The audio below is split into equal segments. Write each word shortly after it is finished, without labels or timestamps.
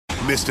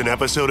Missed an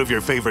episode of your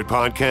favorite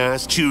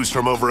podcast? Choose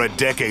from over a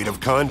decade of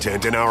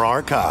content in our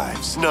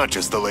archives, not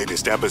just the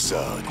latest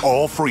episode.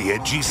 All free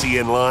at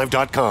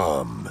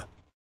GCNlive.com.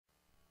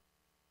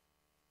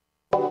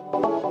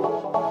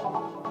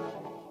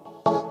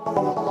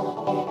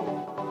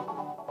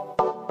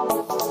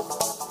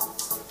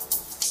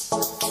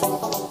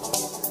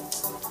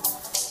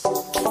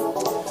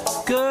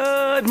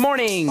 Good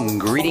morning,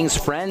 greetings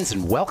friends,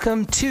 and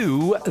welcome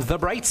to The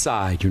Bright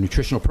Side, your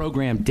nutritional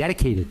program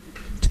dedicated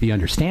to the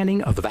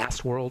understanding of the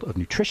vast world of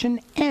nutrition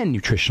and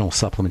nutritional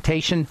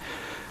supplementation.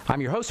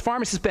 I'm your host,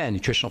 Pharmacist Ben,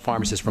 nutritional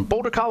pharmacist from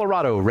Boulder,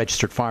 Colorado,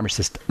 registered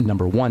pharmacist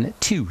number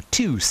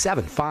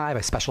 12275.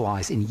 I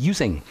specialize in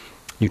using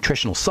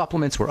nutritional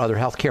supplements where other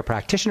healthcare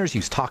practitioners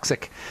use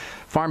toxic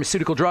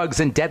pharmaceutical drugs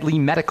and deadly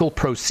medical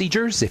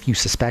procedures. If you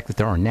suspect that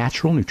there are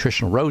natural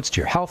nutritional roads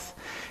to your health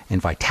and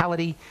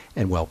vitality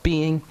and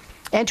well-being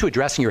and to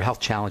addressing your health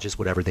challenges,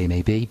 whatever they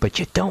may be, but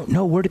you don't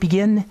know where to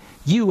begin,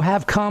 you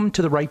have come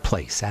to the right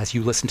place. As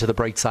you listen to The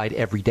Bright Side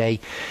every day,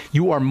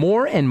 you are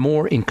more and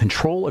more in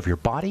control of your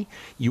body.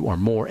 You are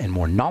more and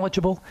more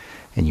knowledgeable,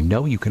 and you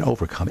know you can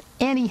overcome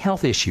any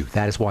health issue.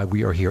 That is why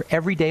we are here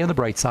every day on The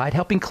Bright Side,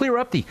 helping clear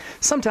up the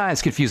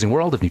sometimes confusing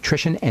world of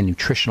nutrition and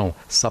nutritional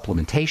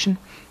supplementation.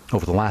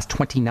 Over the last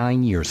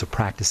 29 years of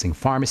practicing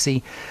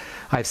pharmacy,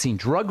 I've seen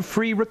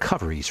drug-free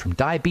recoveries from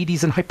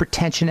diabetes and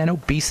hypertension and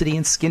obesity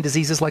and skin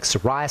diseases like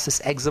psoriasis,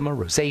 eczema,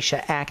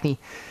 rosacea, acne,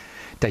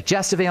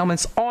 digestive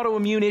ailments,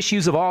 autoimmune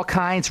issues of all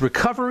kinds,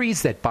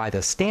 recoveries that by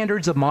the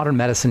standards of modern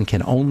medicine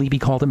can only be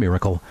called a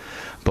miracle.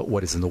 But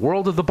what is in the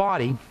world of the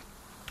body,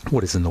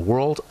 what is in the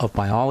world of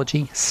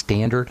biology,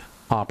 standard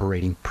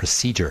operating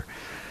procedure.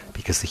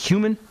 Because the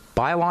human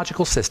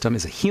biological system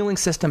is a healing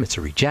system, it's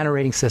a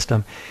regenerating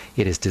system.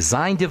 It is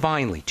designed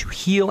divinely to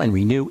heal and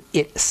renew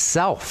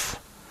itself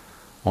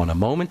on a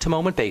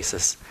moment-to-moment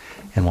basis.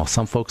 And while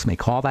some folks may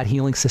call that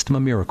healing system a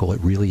miracle,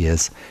 it really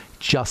is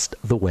just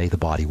the way the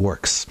body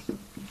works.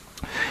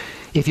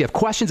 If you have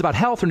questions about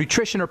health or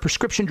nutrition or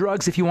prescription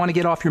drugs, if you want to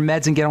get off your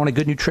meds and get on a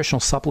good nutritional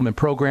supplement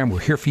program,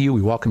 we're here for you.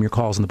 We welcome your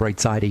calls on The Bright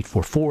Side.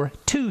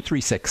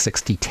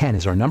 844-236-6010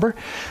 is our number.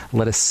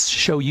 Let us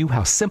show you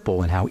how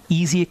simple and how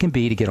easy it can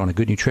be to get on a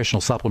good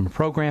nutritional supplement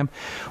program.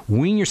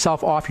 Wean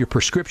yourself off your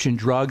prescription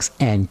drugs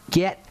and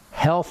get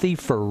healthy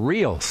for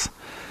reals.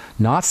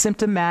 Not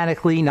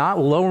symptomatically, not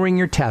lowering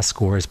your test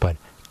scores, but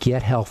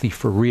get healthy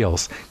for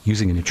reals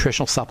using a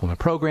nutritional supplement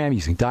program,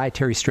 using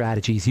dietary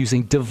strategies,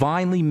 using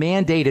divinely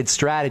mandated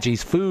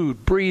strategies,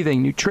 food,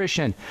 breathing,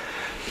 nutrition,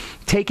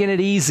 taking it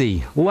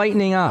easy,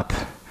 lightening up.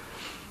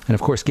 And,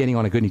 of course, getting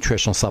on a good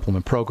nutritional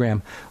supplement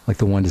program like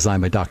the one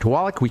designed by Dr.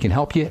 Wallach. We can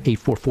help you.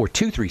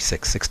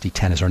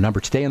 844-236-6010 is our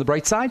number today on The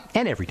Bright Side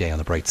and every day on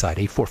The Bright Side.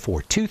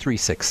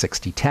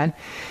 844-236-6010.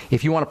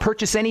 If you want to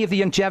purchase any of the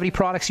longevity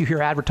products you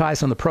hear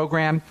advertised on the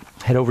program,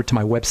 head over to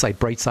my website,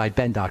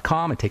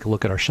 brightsideben.com, and take a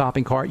look at our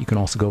shopping cart. You can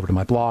also go over to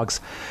my blogs,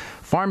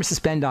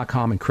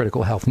 pharmacistben.com and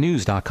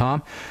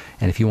criticalhealthnews.com.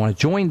 And if you want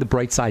to join the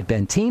Brightside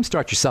Ben team,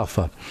 start yourself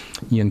a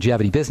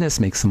longevity business,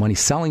 make some money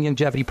selling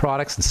longevity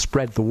products, and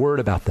spread the word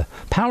about the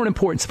power and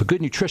importance of a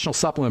good nutritional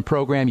supplement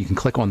program, you can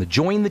click on the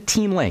Join the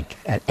Team link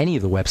at any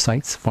of the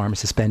websites,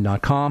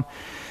 pharmacistben.com,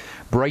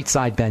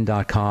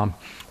 brightsideben.com,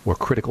 or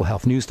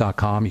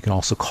criticalhealthnews.com. You can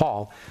also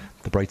call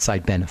the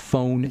Brightside Ben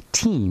phone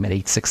team at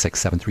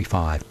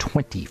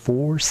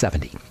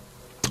 866-735-2470.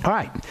 All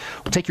right,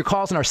 we'll take your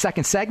calls in our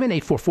second segment,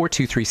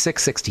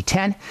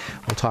 844-236-6010.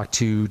 We'll talk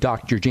to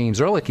Dr. James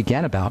Ehrlich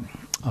again about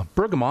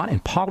bergamot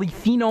and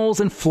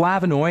polyphenols and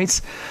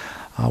flavonoids.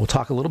 We'll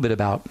talk a little bit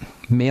about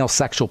male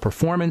sexual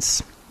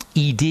performance,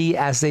 ED,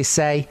 as they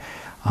say,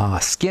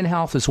 skin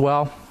health as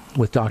well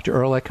with Dr.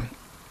 Ehrlich.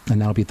 And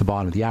that'll be at the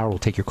bottom of the hour. We'll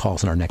take your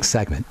calls in our next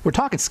segment. We're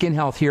talking skin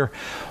health here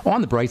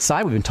on The Bright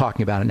Side. We've been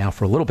talking about it now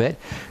for a little bit,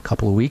 a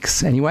couple of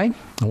weeks anyway.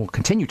 And we'll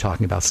continue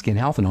talking about skin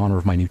health in honor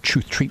of my new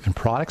Truth Treatment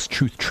products,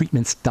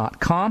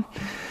 truthtreatments.com.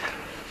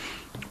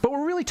 But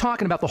we're really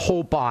talking about the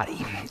whole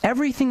body.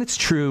 Everything that's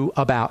true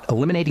about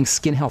eliminating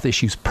skin health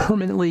issues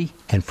permanently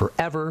and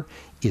forever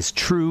is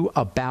true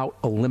about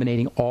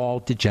eliminating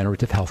all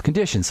degenerative health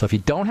conditions. So if you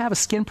don't have a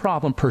skin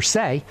problem per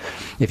se,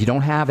 if you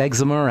don't have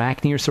eczema or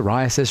acne or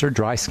psoriasis or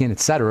dry skin,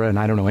 etc., and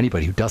I don't know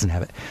anybody who doesn't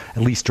have it,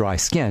 at least dry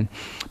skin,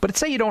 but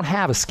say you don't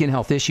have a skin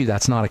health issue,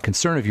 that's not a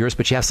concern of yours,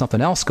 but you have something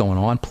else going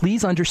on,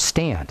 please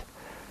understand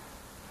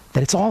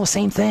that it's all the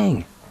same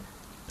thing.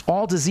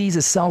 All disease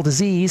is cell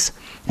disease,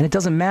 and it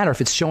doesn't matter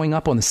if it's showing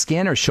up on the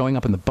skin or showing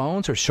up in the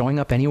bones or showing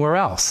up anywhere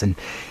else. And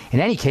in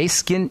any case,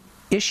 skin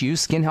issues,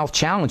 skin health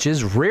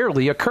challenges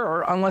rarely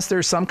occur unless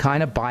there's some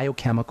kind of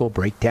biochemical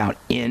breakdown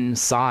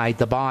inside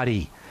the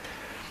body.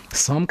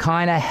 Some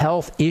kind of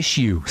health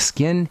issue.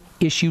 Skin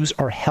issues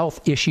are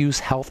health issues.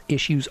 Health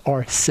issues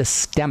are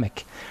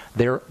systemic.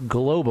 They're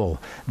global.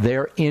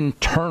 They're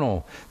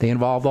internal. They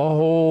involve the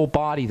whole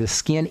body. The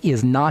skin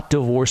is not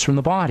divorced from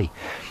the body.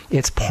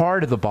 It's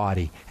part of the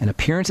body. And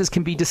appearances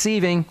can be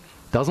deceiving.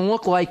 Doesn't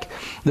look like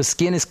the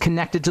skin is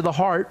connected to the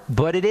heart,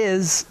 but it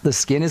is. The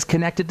skin is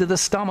connected to the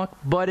stomach,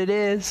 but it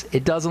is.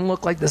 It doesn't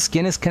look like the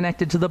skin is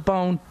connected to the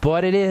bone,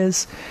 but it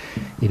is.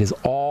 It is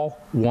all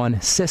one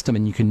system,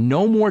 and you can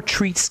no more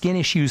treat skin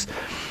issues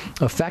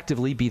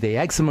effectively, be they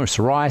eczema or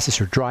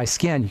psoriasis or dry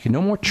skin. You can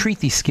no more treat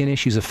these skin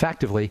issues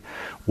effectively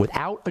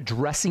without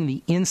addressing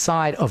the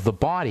inside of the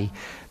body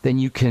than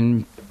you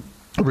can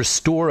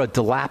restore a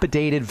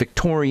dilapidated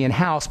Victorian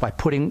house by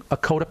putting a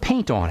coat of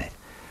paint on it.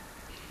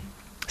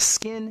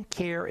 Skin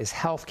care is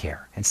health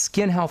care, and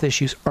skin health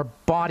issues are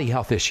body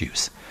health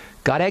issues.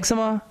 Got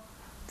eczema?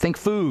 Think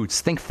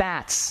foods, think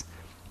fats,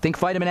 think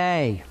vitamin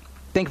A,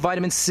 think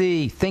vitamin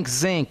C, think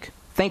zinc,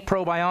 think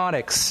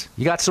probiotics.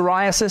 You got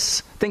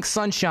psoriasis? Think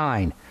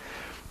sunshine,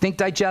 think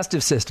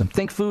digestive system,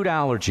 think food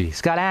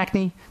allergies. Got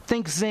acne?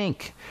 Think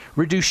zinc.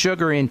 Reduce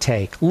sugar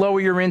intake, lower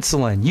your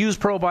insulin, use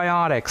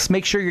probiotics,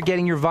 make sure you're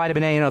getting your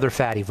vitamin A and other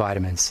fatty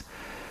vitamins.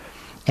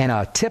 And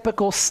a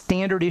typical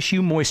standard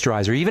issue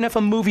moisturizer, even if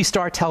a movie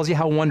star tells you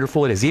how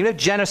wonderful it is, even if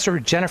Jennifer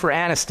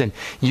Aniston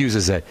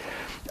uses it,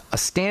 a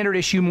standard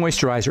issue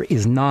moisturizer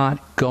is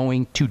not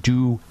going to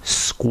do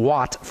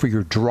squat for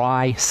your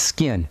dry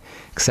skin,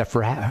 except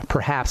for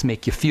perhaps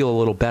make you feel a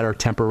little better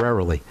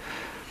temporarily.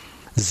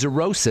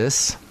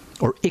 Xerosis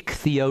or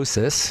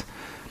ichthyosis,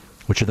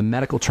 which are the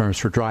medical terms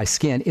for dry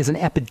skin, is an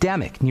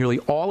epidemic. Nearly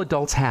all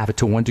adults have it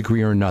to one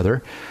degree or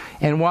another.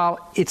 And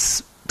while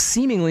it's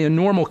seemingly a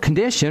normal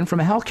condition, from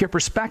a healthcare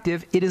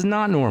perspective, it is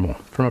not normal.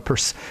 From a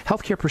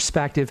healthcare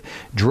perspective,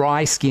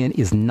 dry skin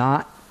is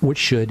not what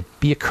should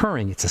be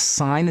occurring. It's a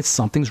sign that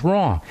something's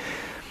wrong.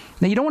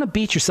 Now, you don't want to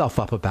beat yourself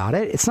up about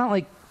it. It's not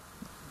like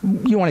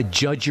you want to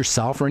judge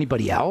yourself or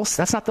anybody else.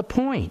 That's not the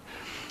point.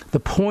 The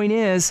point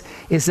is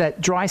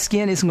that dry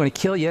skin isn't going to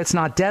kill you. It's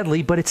not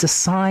deadly, but it's a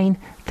sign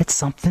that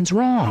something's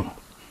wrong.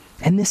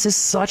 And this is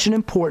such an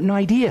important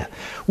idea.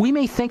 We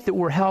may think that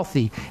we're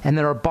healthy and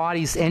that our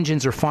body's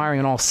engines are firing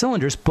on all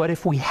cylinders, but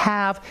if we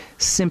have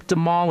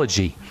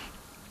symptomology,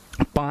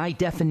 by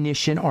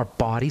definition, our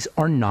bodies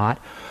are not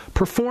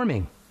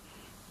performing.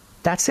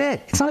 That's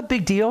it. It's not a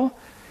big deal.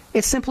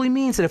 It simply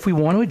means that if we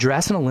want to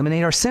address and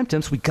eliminate our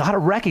symptoms, we got to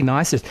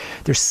recognize that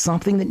there's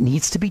something that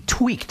needs to be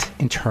tweaked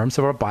in terms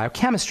of our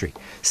biochemistry.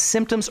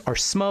 Symptoms are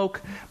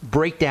smoke.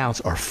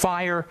 Breakdowns are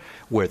fire.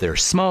 Where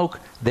there's smoke,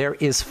 there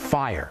is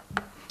fire.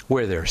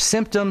 Where there are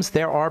symptoms,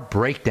 there are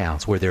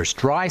breakdowns. Where there's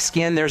dry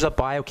skin, there's a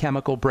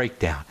biochemical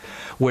breakdown.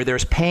 Where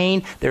there's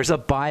pain, there's a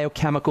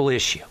biochemical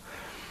issue.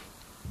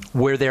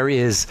 Where there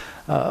is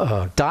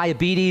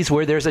diabetes,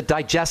 where there's a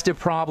digestive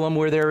problem,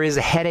 where there is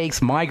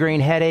headaches, migraine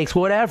headaches,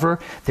 whatever,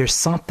 there's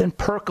something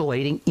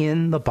percolating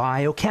in the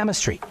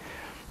biochemistry.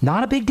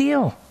 Not a big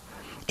deal.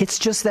 It's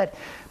just that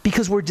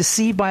because we're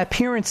deceived by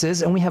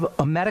appearances and we have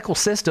a medical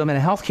system and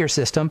a healthcare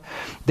system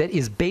that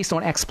is based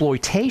on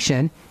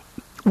exploitation,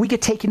 we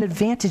get taken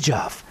advantage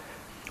of.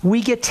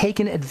 We get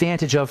taken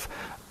advantage of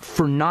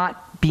for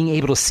not being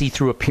able to see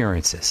through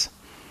appearances.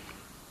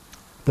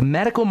 The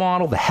medical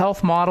model, the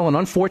health model, and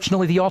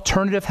unfortunately the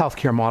alternative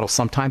healthcare model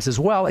sometimes as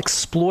well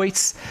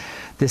exploits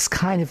this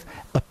kind of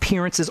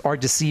appearances are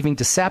deceiving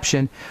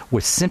deception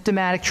with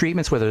symptomatic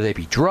treatments, whether they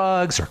be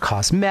drugs or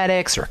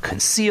cosmetics or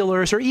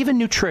concealers or even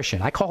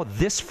nutrition. I call it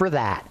this for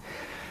that.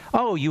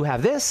 Oh, you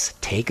have this,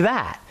 take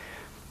that.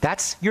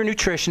 That's your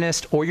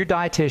nutritionist or your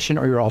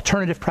dietitian or your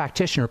alternative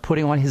practitioner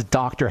putting on his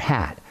doctor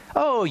hat.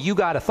 Oh, you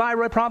got a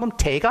thyroid problem?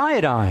 Take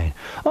iodine.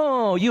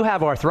 Oh, you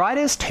have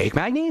arthritis? Take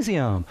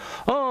magnesium.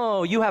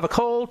 Oh, you have a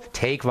cold?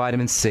 Take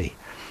vitamin C.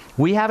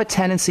 We have a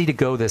tendency to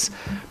go this,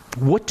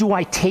 what do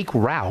I take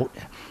route,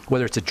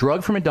 whether it's a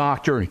drug from a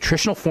doctor or a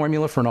nutritional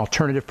formula for an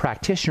alternative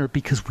practitioner,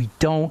 because we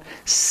don't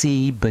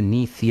see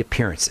beneath the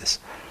appearances.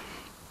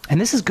 And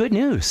this is good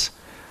news.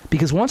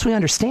 Because once we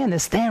understand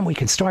this, then we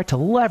can start to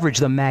leverage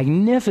the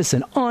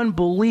magnificent,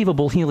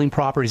 unbelievable healing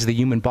properties of the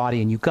human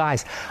body. And you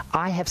guys,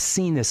 I have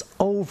seen this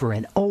over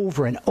and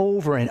over and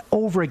over and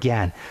over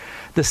again.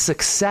 The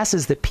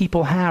successes that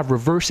people have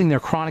reversing their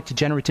chronic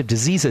degenerative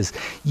diseases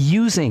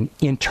using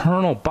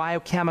internal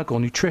biochemical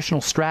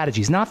nutritional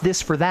strategies, not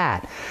this for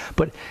that,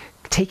 but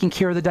taking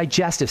care of the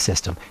digestive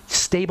system,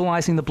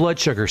 stabilizing the blood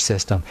sugar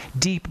system,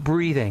 deep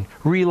breathing,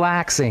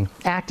 relaxing,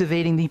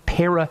 activating the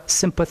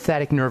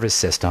parasympathetic nervous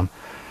system,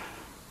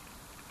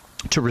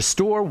 to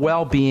restore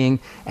well-being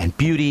and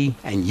beauty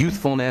and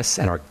youthfulness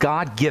and our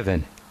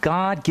God-given,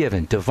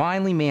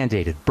 divinely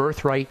mandated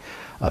birthright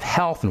of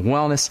health and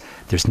wellness.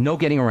 There's no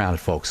getting around it,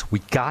 folks. We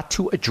got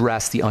to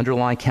address the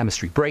underlying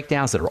chemistry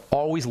breakdowns that are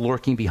always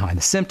lurking behind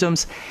the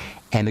symptoms.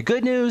 And the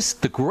good news,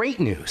 the great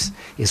news,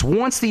 is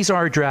once these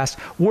are addressed,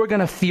 we're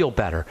going to feel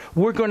better.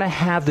 We're going to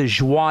have the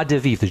joie de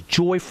vivre, the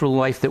joy for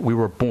life that we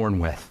were born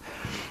with.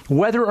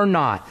 Whether or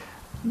not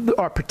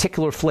our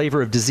particular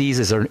flavor of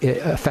diseases are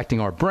affecting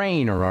our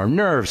brain or our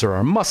nerves or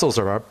our muscles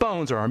or our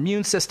bones or our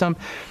immune system,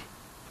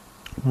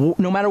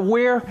 No matter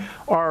where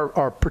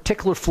our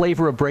particular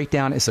flavor of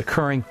breakdown is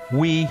occurring,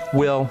 we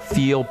will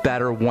feel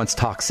better once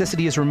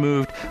toxicity is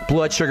removed,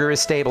 blood sugar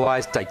is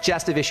stabilized,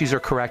 digestive issues are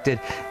corrected,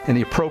 and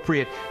the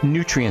appropriate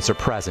nutrients are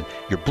present.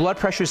 Your blood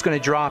pressure is going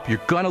to drop,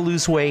 you're going to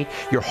lose weight,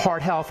 your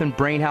heart health and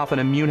brain health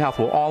and immune health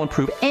will all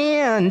improve,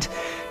 and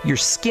your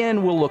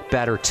skin will look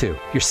better too.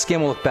 Your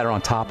skin will look better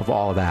on top of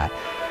all of that.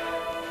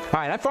 All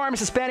right, I'm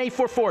Pharmacist Ben.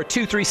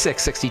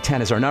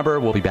 844-236-6010 is our number.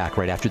 We'll be back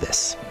right after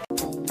this.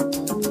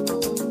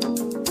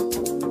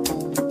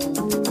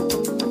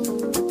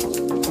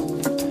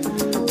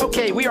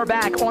 Okay, we are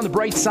back on the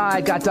bright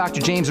side. Got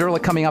Dr. James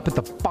Ehrlich coming up at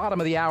the bottom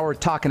of the hour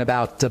talking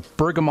about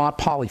bergamot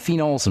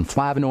polyphenols and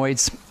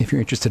flavonoids. If you're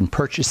interested in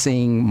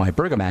purchasing my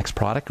Bergamax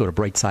product, go to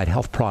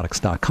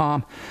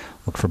brightsidehealthproducts.com.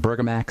 Look for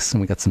Bergamax,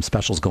 and we got some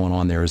specials going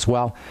on there as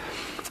well.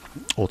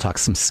 We'll talk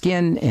some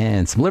skin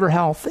and some liver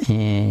health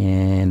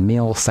and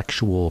male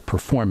sexual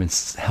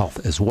performance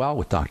health as well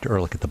with Dr.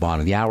 Ehrlich at the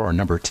bottom of the hour. Our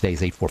number today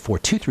is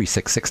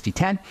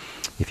 844-236-6010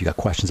 if you got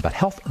questions about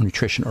health or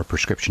nutrition or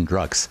prescription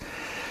drugs.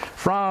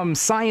 From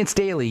Science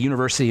Daily,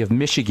 University of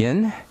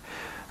Michigan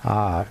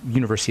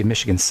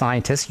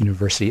scientists,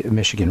 University of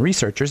Michigan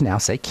researchers now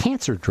say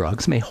cancer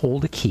drugs may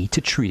hold a key to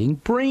treating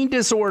brain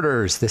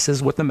disorders. This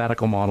is what the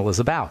medical model is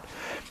about.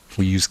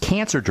 We use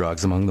cancer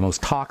drugs, among the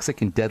most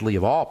toxic and deadly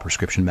of all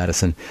prescription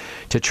medicine,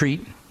 to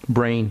treat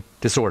brain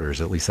disorders.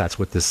 At least that's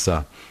what this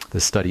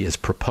study is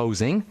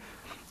proposing.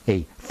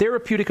 A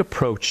therapeutic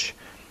approach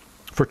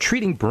for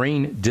treating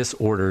brain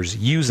disorders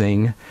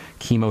using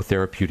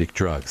chemotherapeutic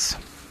drugs.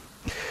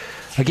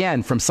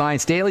 Again, from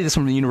Science Daily, this is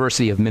from the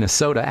University of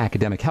Minnesota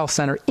Academic Health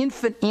Center.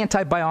 Infant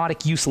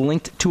antibiotic use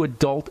linked to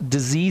adult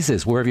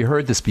diseases. Where have you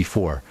heard this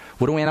before?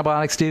 What do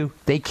antibiotics do?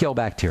 They kill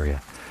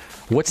bacteria.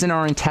 What's in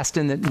our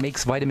intestine that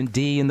makes vitamin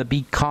D and the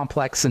B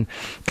complex and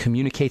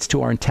communicates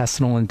to our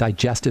intestinal and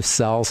digestive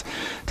cells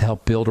to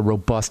help build a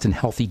robust and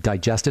healthy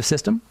digestive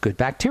system? Good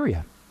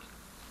bacteria.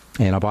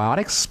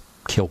 Antibiotics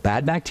kill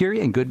bad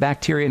bacteria and good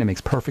bacteria, and it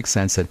makes perfect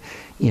sense that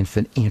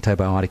infant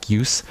antibiotic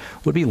use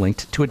would be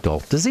linked to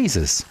adult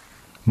diseases.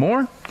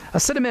 More,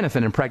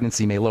 acetaminophen in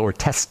pregnancy may lower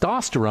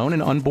testosterone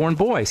in unborn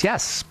boys.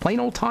 Yes,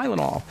 plain old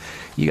Tylenol.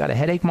 You got a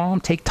headache,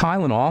 mom? Take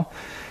Tylenol,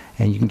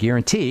 and you can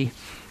guarantee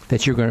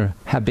that you're going to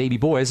have baby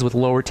boys with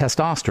lower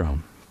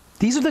testosterone.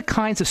 These are the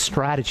kinds of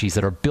strategies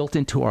that are built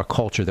into our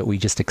culture that we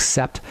just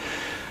accept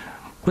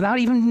without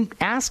even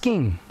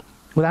asking,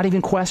 without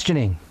even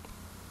questioning,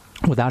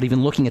 without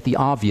even looking at the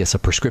obvious. A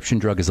prescription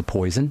drug is a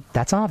poison.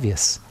 That's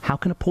obvious. How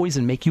can a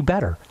poison make you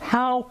better?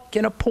 How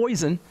can a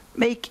poison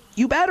make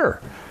you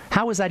better?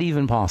 How is that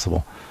even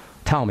possible?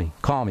 Tell me.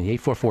 Call me.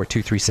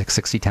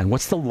 844-236-6010.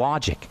 What's the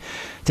logic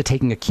to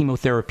taking a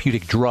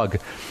chemotherapeutic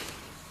drug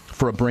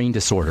for a brain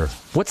disorder?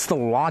 What's the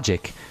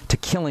logic to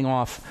killing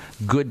off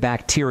good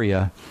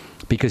bacteria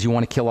because you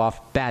want to kill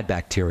off bad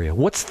bacteria?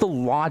 What's the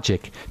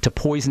logic to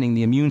poisoning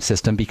the immune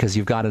system because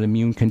you've got an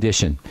immune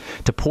condition?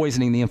 To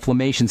poisoning the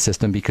inflammation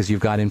system because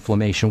you've got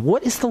inflammation?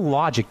 What is the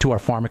logic to our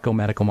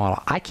pharmacomedical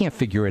model? I can't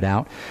figure it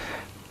out.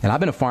 And I've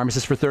been a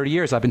pharmacist for 30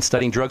 years. I've been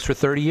studying drugs for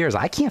 30 years.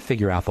 I can't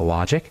figure out the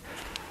logic.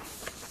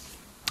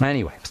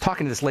 Anyway, I was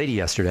talking to this lady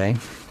yesterday,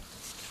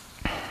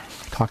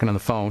 talking on the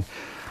phone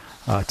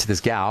to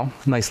this gal,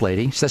 nice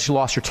lady. She says she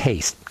lost her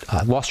taste,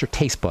 lost her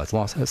taste buds,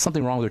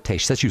 something wrong with her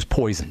taste. She says she was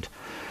poisoned.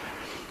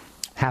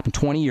 Happened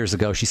 20 years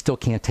ago. She still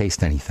can't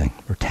taste anything.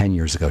 Or 10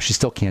 years ago. She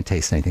still can't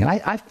taste anything. And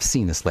I've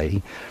seen this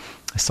lady.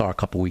 I saw her a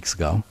couple weeks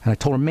ago, and I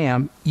told her,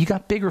 ma'am, you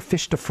got bigger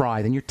fish to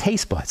fry than your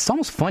taste buds. It's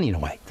almost funny in a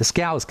way. This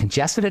gal is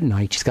congested at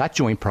night. She's got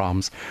joint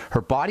problems.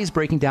 Her body's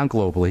breaking down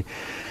globally,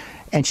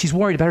 and she's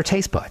worried about her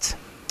taste buds.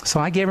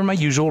 So I gave her my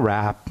usual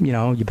rap. You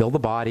know, you build the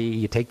body.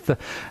 You take the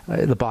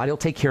body will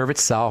take care of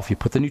itself. You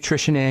put the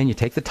nutrition in. You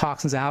take the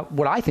toxins out.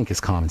 What I think is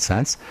common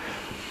sense.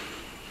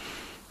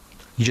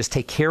 You just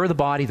take care of the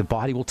body. The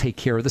body will take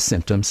care of the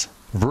symptoms.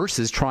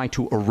 Versus trying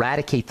to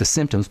eradicate the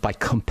symptoms by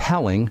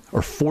compelling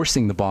or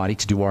forcing the body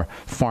to do our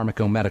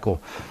pharmacomedical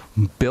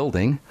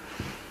building,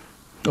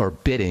 or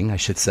bidding, I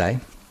should say.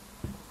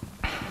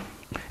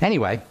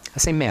 Anyway, I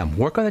say, ma'am,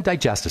 work on the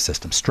digestive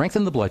system,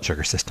 strengthen the blood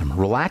sugar system,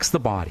 relax the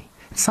body.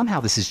 And somehow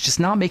this is just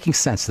not making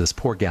sense to this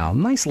poor gal.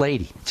 Nice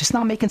lady. Just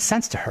not making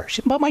sense to her.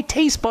 But my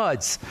taste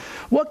buds.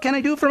 What can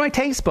I do for my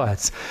taste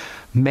buds?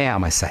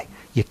 Ma'am, I say,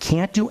 you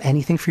can't do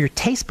anything for your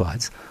taste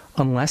buds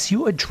unless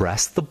you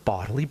address the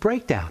bodily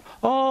breakdown.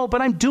 Oh,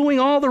 but I'm doing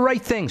all the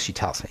right things, she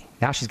tells me.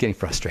 Now she's getting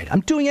frustrated. I'm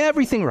doing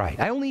everything right.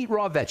 I only eat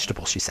raw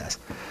vegetables, she says.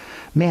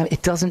 Ma'am,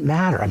 it doesn't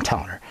matter, I'm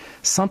telling her.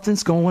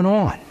 Something's going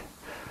on.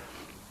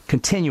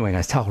 Continuing,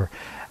 I tell her,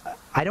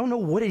 I don't know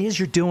what it is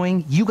you're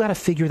doing. You got to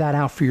figure that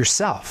out for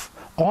yourself.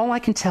 All I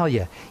can tell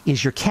you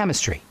is your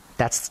chemistry.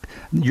 That's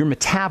your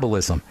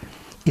metabolism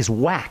is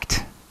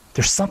whacked.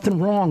 There's something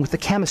wrong with the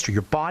chemistry.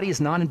 Your body is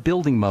not in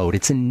building mode.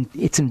 It's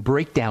in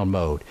breakdown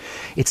mode.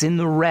 It's in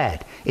the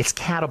red. It's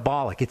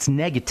catabolic. It's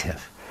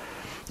negative.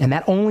 And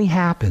that only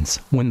happens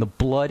when the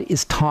blood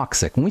is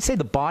toxic. When we say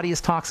the body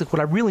is toxic,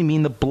 what I really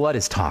mean, the blood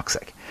is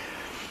toxic.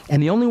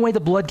 And the only way the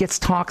blood gets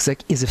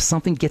toxic is if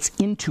something gets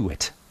into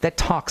it. that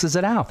toxins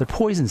it out, that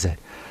poisons it.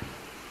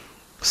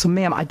 So,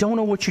 ma'am, I don't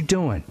know what you're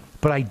doing,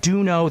 but I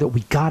do know that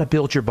we got to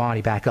build your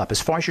body back up.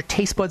 As far as your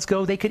taste buds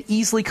go, they could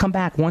easily come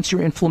back once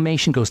your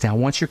inflammation goes down,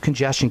 once your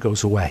congestion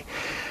goes away.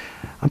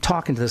 I'm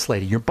talking to this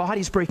lady. Your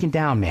body's breaking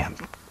down, ma'am,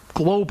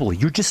 globally.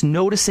 You're just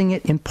noticing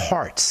it in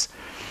parts.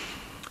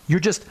 You're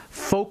just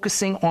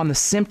focusing on the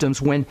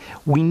symptoms when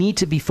we need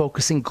to be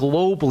focusing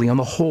globally on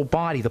the whole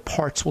body. The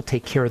parts will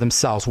take care of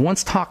themselves.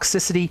 Once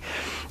toxicity,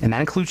 and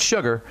that includes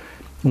sugar,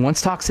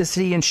 once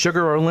toxicity and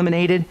sugar are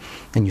eliminated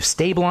and you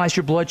stabilize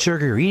your blood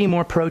sugar, you're eating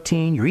more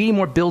protein, you're eating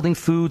more building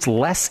foods,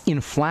 less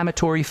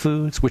inflammatory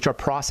foods, which are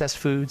processed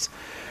foods,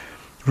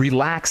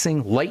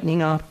 relaxing,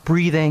 lightening up,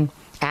 breathing,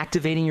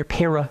 activating your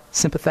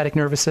parasympathetic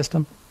nervous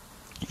system,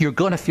 you're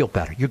going to feel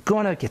better. You're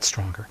going to get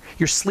stronger.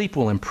 Your sleep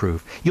will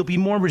improve. You'll be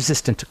more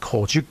resistant to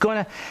colds. You're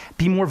going to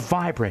be more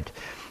vibrant.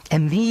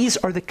 And these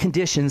are the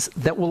conditions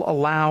that will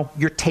allow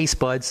your taste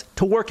buds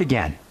to work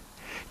again.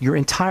 Your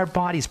entire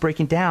body's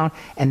breaking down,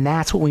 and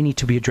that's what we need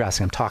to be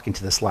addressing. I'm talking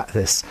to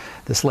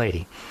this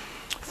lady.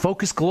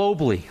 Focus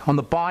globally on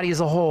the body as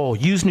a whole.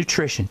 Use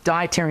nutrition,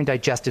 dietary and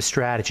digestive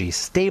strategies.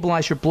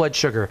 Stabilize your blood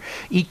sugar.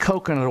 Eat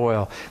coconut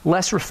oil.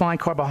 Less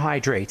refined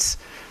carbohydrates.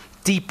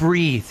 Deep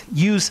breathe.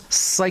 Use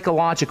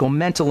psychological,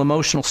 mental,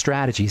 emotional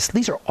strategies.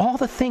 These are all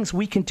the things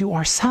we can do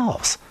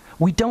ourselves.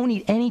 We don't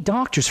need any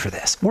doctors for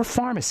this. We're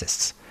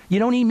pharmacists. You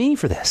don't need me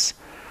for this.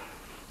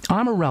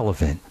 I'm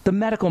irrelevant. The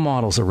medical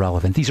model's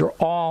irrelevant. These are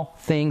all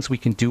things we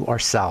can do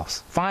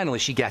ourselves. Finally,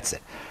 she gets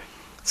it.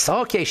 So,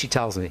 okay, she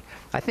tells me,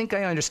 I think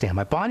I understand.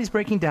 My body's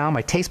breaking down.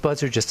 My taste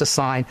buds are just a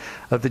sign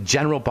of the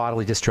general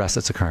bodily distress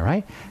that's occurring,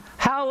 right?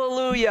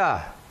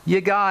 Hallelujah.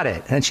 You got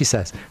it. And she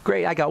says,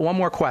 great, I got one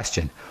more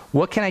question.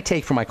 What can I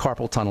take for my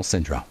carpal tunnel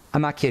syndrome?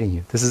 I'm not kidding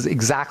you. This is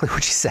exactly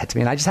what she said to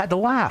me. And I just had to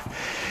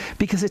laugh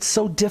because it's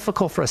so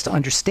difficult for us to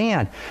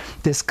understand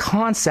this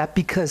concept,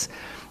 because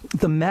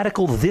the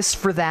medical this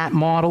for that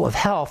model of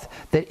health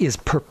that is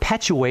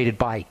perpetuated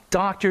by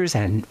doctors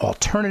and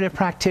alternative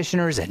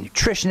practitioners and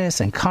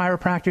nutritionists and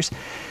chiropractors,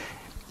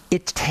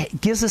 it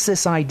gives us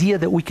this idea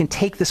that we can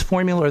take this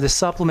formula or this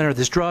supplement or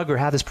this drug or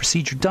have this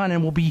procedure done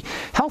and we'll be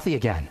healthy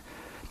again.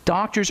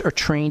 Doctors are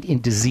trained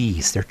in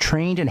disease. They're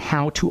trained in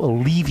how to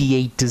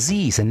alleviate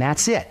disease, and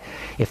that's it.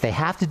 If they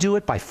have to do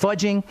it by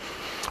fudging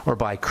or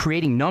by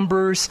creating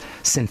numbers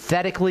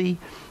synthetically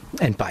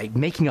and by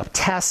making up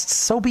tests,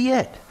 so be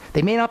it.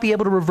 They may not be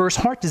able to reverse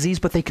heart disease,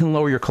 but they can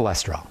lower your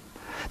cholesterol.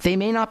 They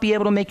may not be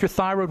able to make your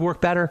thyroid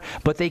work better,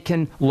 but they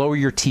can lower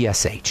your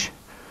TSH.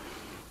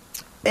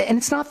 And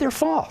it's not their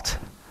fault.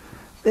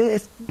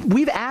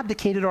 We've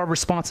abdicated our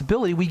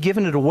responsibility. We've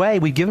given it away.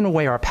 We've given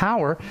away our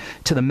power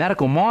to the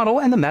medical model,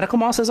 and the medical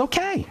model says,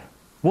 okay,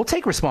 we'll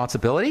take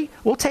responsibility.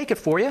 We'll take it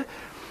for you.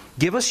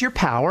 Give us your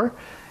power,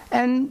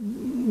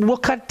 and we'll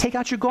take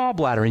out your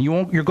gallbladder, and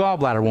your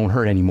gallbladder won't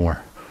hurt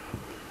anymore.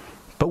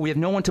 But we have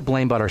no one to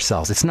blame but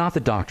ourselves. It's not the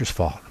doctor's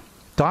fault.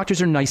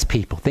 Doctors are nice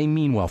people. They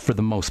mean well for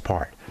the most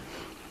part.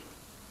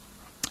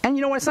 And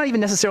you know what? It's not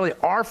even necessarily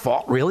our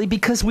fault, really,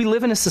 because we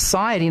live in a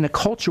society and a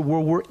culture where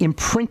we're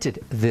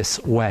imprinted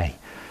this way.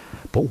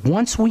 But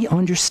once we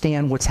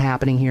understand what's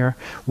happening here,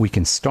 we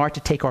can start to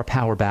take our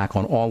power back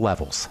on all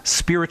levels.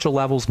 Spiritual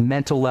levels,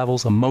 mental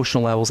levels,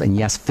 emotional levels, and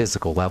yes,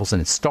 physical levels.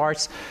 And it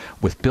starts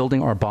with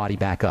building our body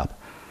back up.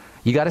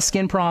 You got a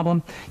skin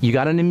problem, you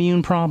got an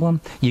immune problem,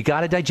 you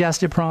got a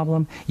digestive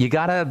problem, you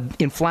got an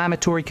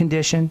inflammatory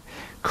condition,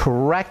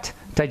 correct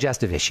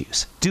digestive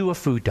issues. Do a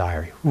food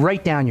diary.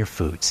 Write down your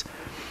foods.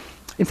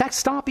 In fact,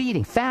 stop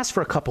eating. Fast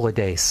for a couple of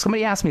days.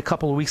 Somebody asked me a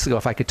couple of weeks ago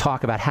if I could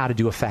talk about how to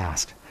do a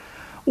fast.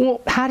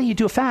 Well, how do you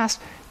do a fast?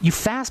 You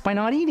fast by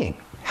not eating.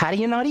 How do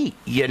you not eat?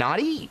 You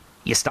not eat.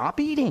 You stop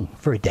eating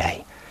for a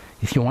day.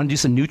 If you want to do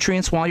some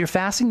nutrients while you're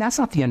fasting, that's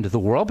not the end of the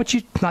world, but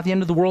it's not the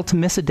end of the world to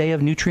miss a day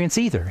of nutrients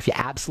either. If you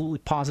absolutely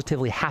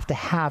positively have to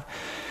have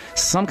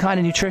some kind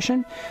of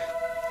nutrition,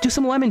 do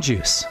some lemon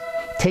juice.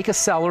 Take a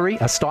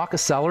stalk of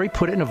celery,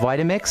 put it in a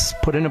Vitamix,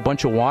 put in a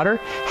bunch of water,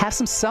 have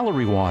some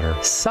celery water.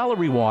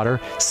 Celery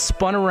water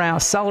spun around,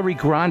 celery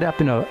ground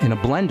up in a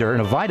blender, in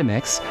a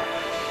Vitamix,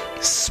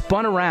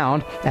 spun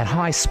around at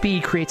high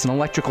speed, creates an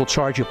electrical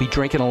charge. You'll be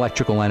drinking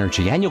electrical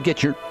energy, and you'll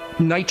get your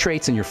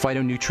nitrates and your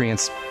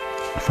phytonutrients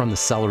from the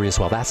celery as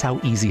well. That's how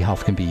easy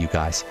health can be, you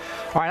guys.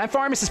 All right, I'm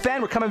Pharmacist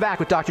Ben. We're coming back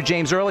with Dr.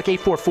 James Ehrlich.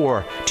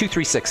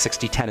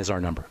 844-236-6010 is our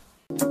number.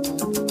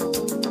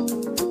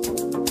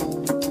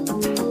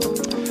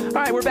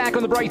 All right, we're back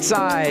on the bright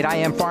side. I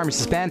am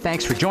Pharmacist Ben.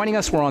 Thanks for joining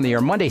us. We're on the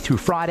air Monday through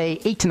Friday,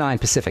 8 to 9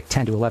 Pacific,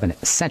 10 to 11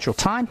 Central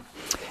Time,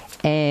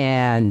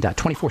 and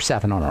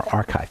 24/7 on our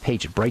archive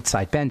page at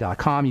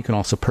brightsideben.com. You can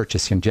also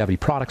purchase longevity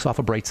products off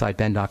of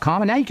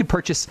brightsideben.com. And now you can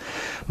purchase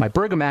my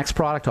Bergamax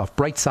product off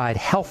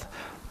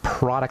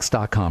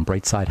brightsidehealthproducts.com,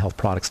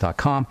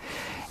 brightsidehealthproducts.com.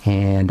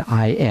 And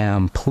I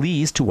am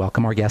pleased to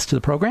welcome our guest to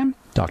the program,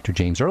 Dr.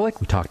 James Ehrlich.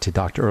 We talked to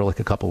Dr. Ehrlich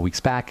a couple of weeks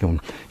back, and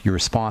your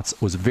response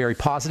was very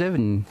positive,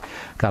 and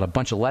got a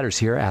bunch of letters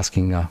here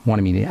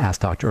wanting me to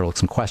ask Dr. Ehrlich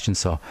some questions,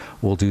 so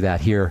we'll do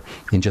that here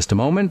in just a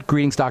moment.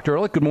 Greetings, Dr.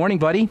 Ehrlich. Good morning,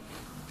 buddy.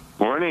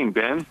 Morning,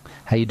 Ben.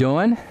 How you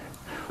doing?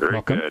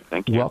 Very good.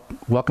 Thank you.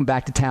 Welcome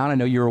back to town. I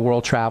know you're a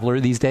world traveler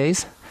these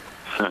days.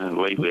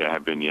 Lately, I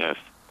have been, yes.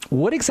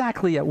 What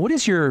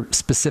is your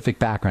specific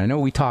background? I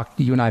know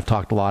you and I have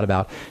talked a lot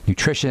about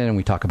nutrition and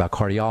we talk about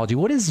cardiology.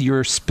 What is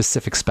your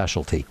specific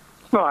specialty?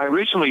 Well, I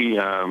originally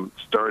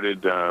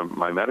started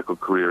my medical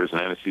career as an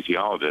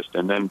anesthesiologist,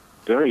 and then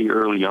very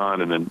early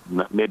on in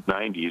the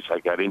mid-'90s, I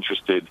got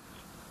interested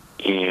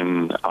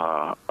in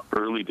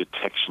early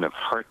detection of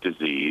heart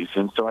disease,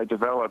 and so I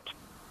developed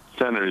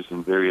centers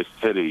in various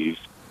cities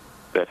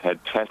that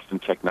had tests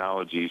and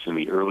technologies in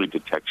the early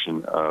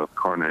detection of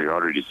coronary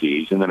artery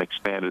disease, and then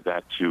expanded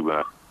that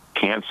to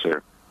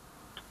cancer.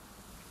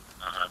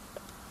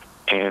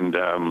 And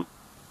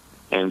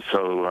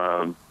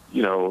so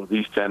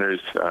these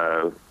centers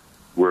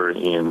were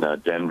in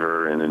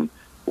Denver and in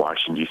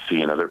Washington,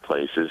 D.C. and other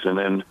places. And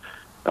then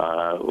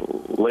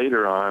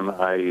later on,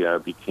 I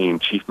became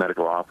chief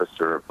medical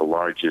officer of the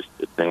largest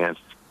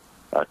advanced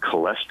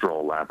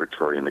cholesterol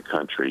laboratory in the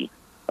country.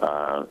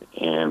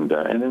 And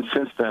then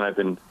since then, I've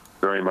been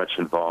very much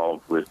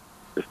involved with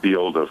the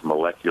field of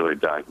molecular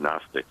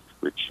diagnostics,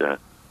 which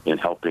in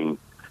helping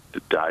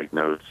to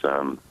diagnose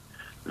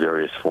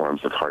various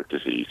forms of heart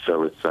disease.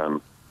 So it's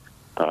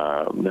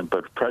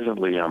but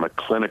presently I'm a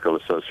clinical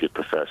associate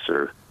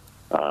professor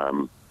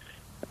in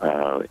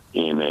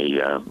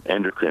a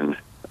endocrine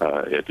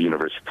at the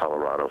University of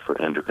Colorado for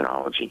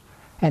endocrinology.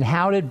 And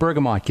how did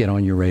bergamot get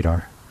on your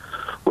radar?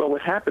 Well,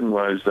 what happened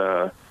was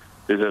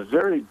there's a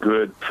very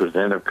good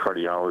preventive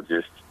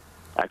cardiologist,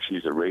 actually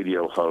he's a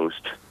radio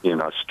host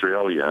in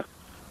Australia,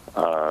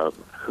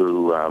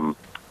 who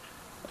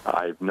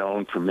I've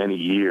known for many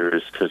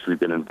years because we've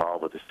been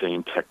involved with the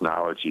same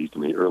technologies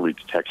in the early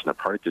detection of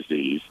heart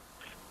disease.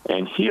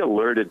 And he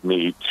alerted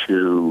me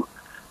to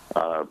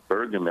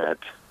bergamot.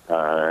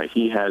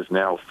 He has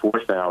now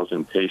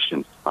 4,000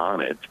 patients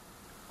on it.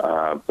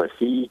 But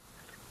he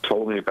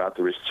told me about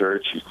the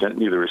research. He sent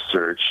me the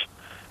research.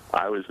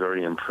 I was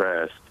very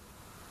impressed.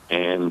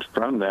 And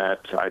from that,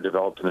 I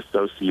developed an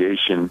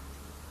association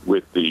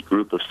with the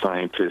group of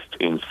scientists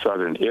in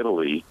southern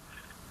Italy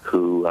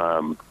who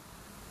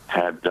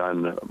had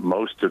done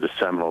most of the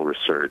seminal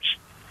research.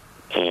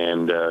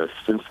 And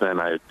since then,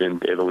 I've been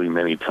to Italy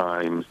many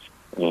times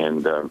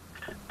and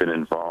been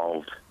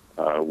involved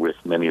with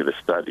many of the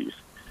studies.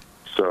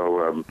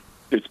 So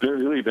it's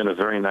really been a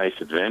very nice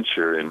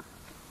adventure,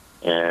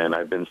 and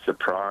I've been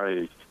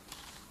surprised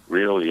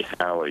really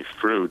how a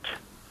fruit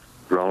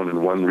grown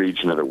in one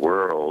region of the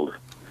world,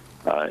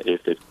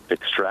 if it's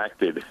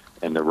extracted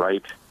and the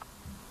right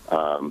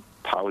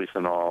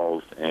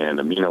polyphenols and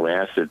amino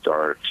acids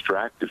are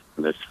extracted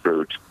from this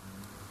fruit,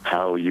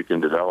 how you can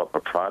develop a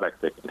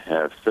product that can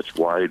have such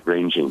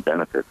wide-ranging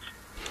benefits.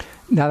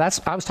 Now,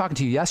 I was talking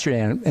to you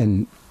yesterday,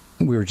 and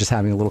we were just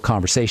having a little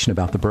conversation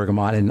about the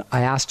bergamot, and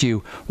I asked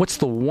you, what's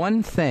the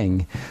one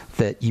thing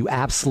that you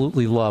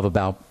absolutely love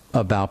about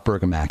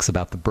Bergamax,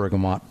 about the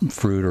bergamot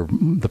fruit or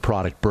the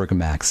product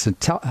Bergamax? And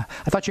I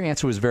thought your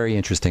answer was very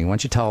interesting. Why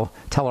don't you tell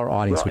our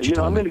audience what you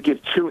told me? I'm going to give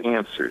two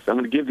answers. I'm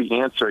going to give the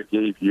answer I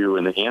gave you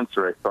and the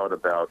answer I thought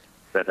about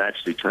that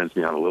actually turns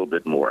me on a little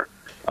bit more.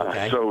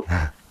 Okay. So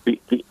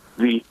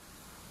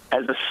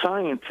as a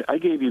scientist, I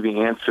gave you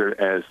the answer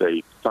as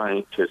a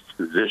scientist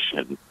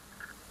physician,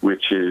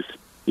 which is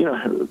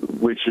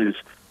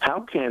how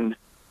can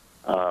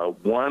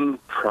one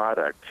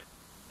product,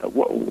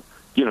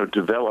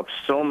 develop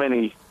so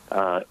many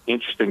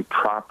interesting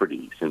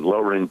properties in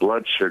lowering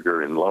blood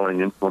sugar and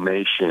lowering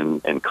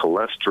inflammation and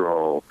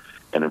cholesterol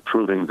and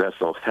improving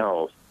vessel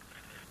health.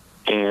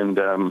 And,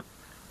 you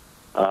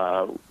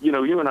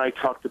and I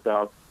talked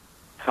about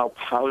how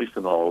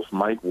polyphenols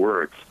might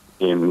work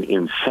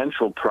in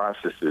central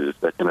processes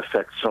that can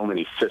affect so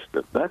many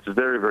systems. That's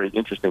very, very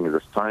interesting as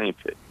a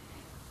scientist.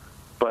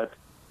 But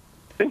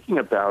thinking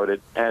about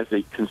it as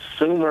a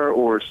consumer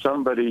or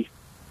somebody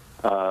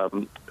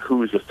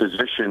who is a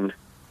physician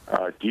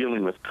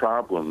dealing with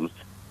problems,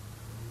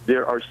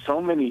 there are so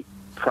many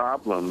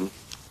problems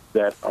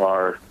that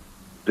are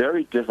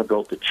very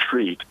difficult to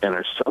treat and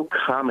are so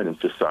common in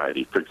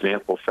society. For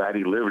example,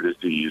 fatty liver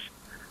disease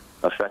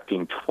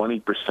affecting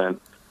 20%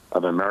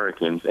 of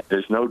Americans.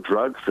 There's no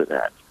drug for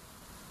that.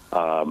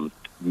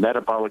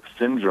 Metabolic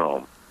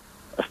syndrome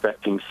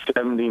affecting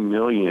 70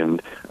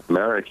 million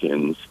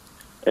Americans.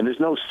 And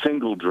there's no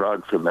single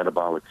drug for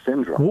metabolic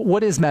syndrome.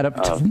 What is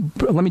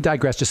let me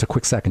digress just a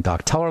quick second,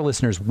 Doc. Tell our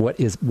listeners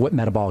what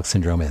metabolic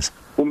syndrome is.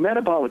 Well,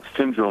 metabolic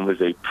syndrome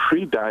is a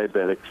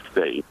pre-diabetic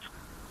state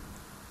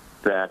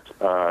that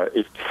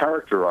is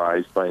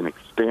characterized by an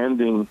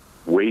expanding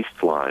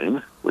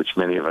waistline, which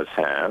many of us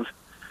have,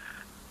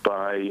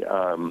 by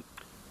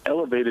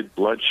elevated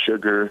blood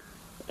sugar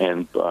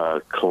and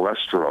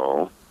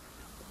cholesterol,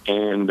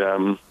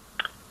 and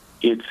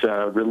it's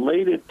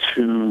related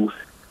to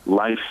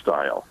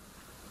lifestyle,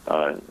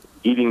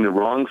 eating the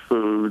wrong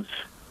foods,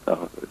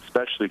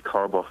 especially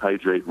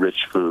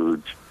carbohydrate-rich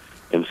foods,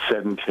 and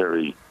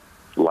sedentary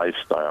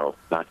lifestyle,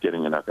 not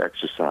getting enough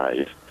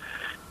exercise.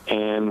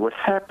 And what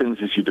happens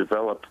is you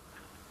develop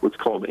what's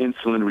called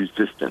insulin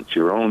resistance.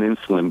 Your own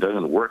insulin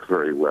doesn't work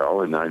very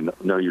well, and I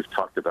know you've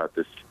talked about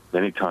this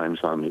many times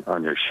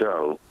on your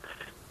show.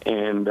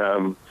 And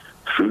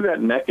through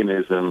that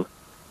mechanism,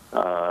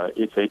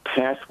 it's a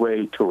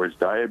pathway towards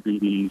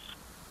diabetes,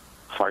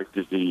 heart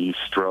disease,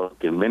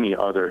 stroke, and many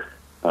other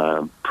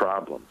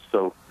problems.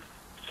 So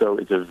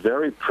it's a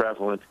very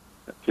prevalent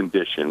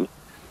condition,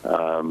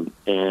 and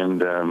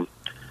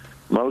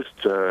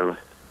most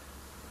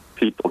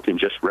people can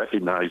just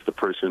recognize the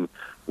person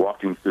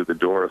walking through the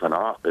door of an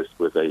office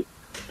with a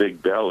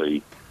big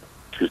belly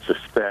to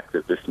suspect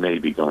that this may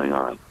be going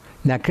on.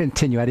 Now,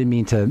 continue. I didn't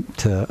mean to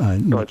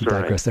make you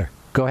digress there.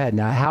 Go ahead.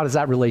 Now, how does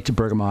that relate to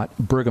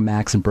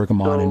Bergamax and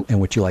Bergamot and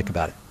what you like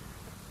about it?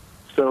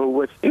 So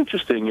what's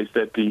interesting is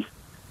that we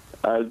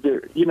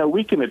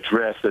can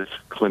address as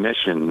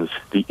clinicians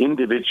the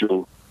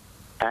individual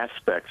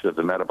aspects of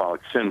the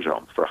metabolic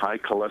syndrome. For high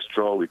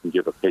cholesterol, we can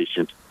give a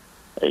patient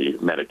a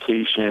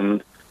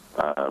medication.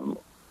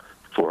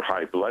 For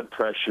high blood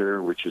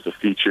pressure, which is a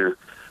feature,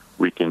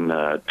 we can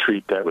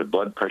treat that with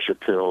blood pressure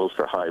pills.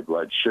 For high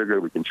blood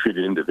sugar, we can treat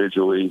it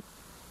individually.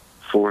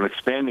 For an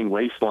expanding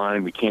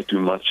waistline, we can't do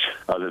much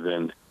other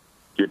than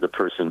give the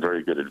person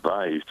very good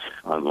advice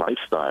on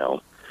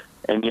lifestyle.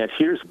 And yet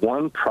here's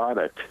one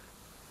product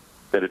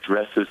that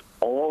addresses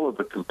all of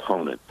the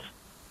components,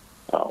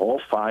 all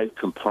 5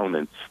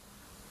 components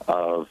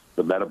of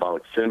the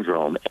metabolic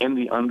syndrome and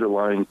the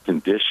underlying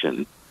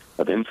condition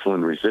of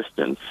insulin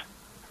resistance.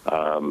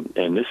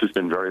 And this has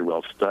been very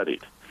well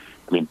studied.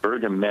 I mean,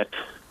 Bergamet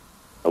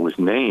was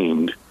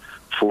named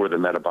for the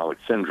metabolic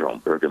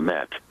syndrome,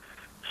 Bergamet.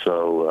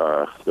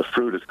 So the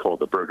fruit is called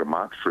the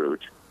bergamot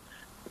fruit,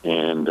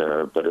 and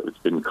but it's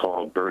been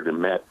called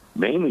Bergamet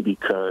mainly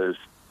because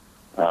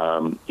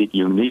it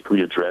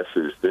uniquely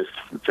addresses this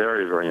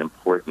very, very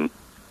important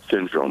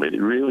syndrome.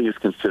 It really is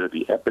considered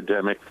the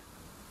epidemic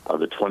of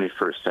the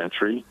 21st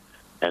century,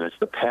 and it's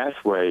the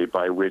pathway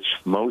by which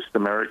most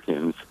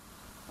Americans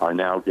are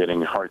now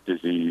getting heart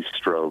disease,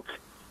 stroke,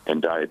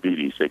 and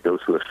diabetes. They go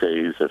through a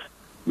phase of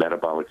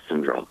metabolic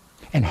syndrome.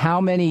 And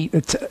how many,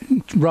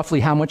 roughly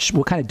how much,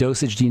 what kind of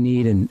dosage do you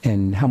need,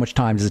 and how much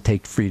time does it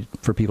take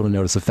for people to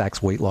notice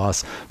effects, weight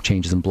loss,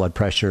 changes in blood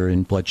pressure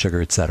and blood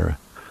sugar, et cetera?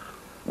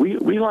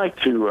 We like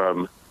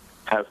to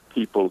have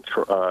people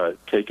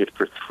take it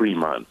for 3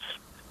 months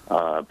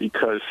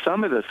because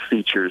some of the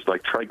features,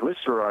 like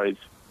triglycerides,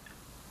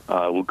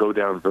 will go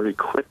down very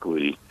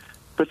quickly,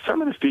 but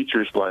some of the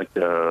features like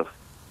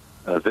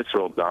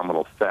visceral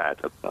abdominal fat,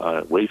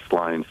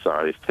 waistline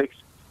size,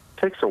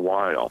 takes a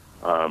while.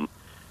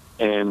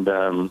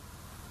 The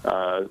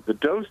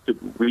dose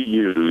that we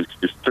use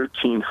is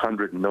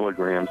 1,300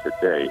 milligrams a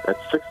day. That's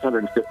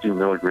 650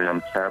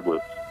 milligram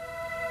tablets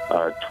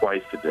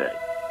twice a day.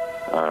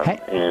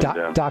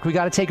 Doc, we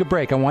got to take a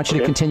break. I want you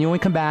to continue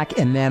and come back.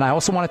 And then I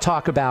also want to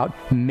talk about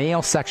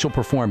male sexual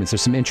performance.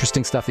 There's some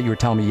interesting stuff that you were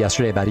telling me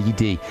yesterday about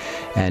ED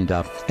and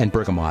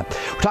bergamot.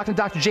 We're talking to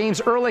Dr. James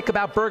Ehrlich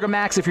about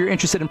Bergamax. If you're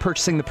interested in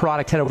purchasing the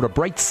product, head over to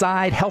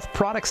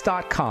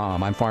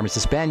BrightSideHealthProducts.com. I'm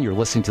Pharmacist Ben. You're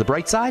listening to The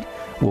Bright Side.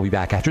 We'll be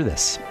back after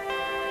this.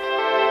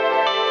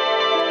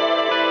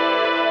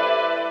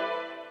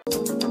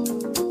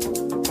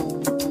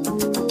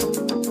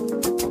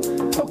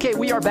 Okay,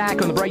 we are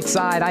back on The Bright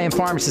Side. I am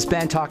Pharmacist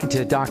Ben, talking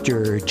to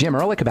Dr. Jim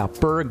Ehrlich about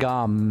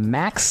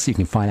Bergamax. You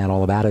can find out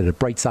all about it at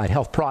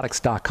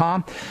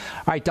BrightSideHealthProducts.com. All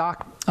right,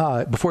 Doc,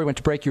 before we went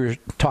to break, you were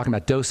talking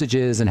about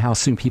dosages and how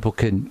soon people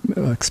can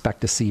expect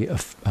to see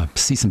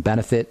some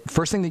benefit.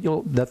 First thing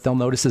that they'll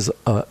notice is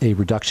a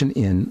reduction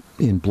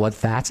in blood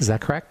fats. Is that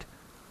correct?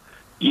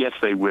 Yes,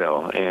 they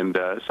will. And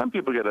some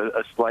people get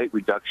a slight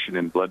reduction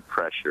in blood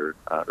pressure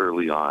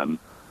early on.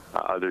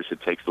 Others,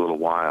 it takes a little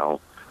while.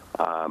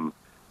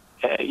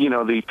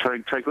 The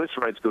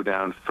triglycerides go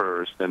down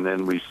first, and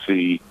then we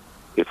see,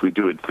 if we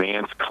do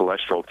advanced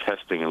cholesterol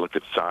testing and look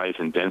at size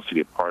and density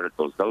of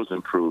particles, those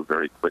improve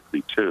very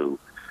quickly, too.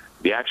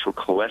 The actual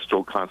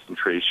cholesterol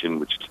concentration,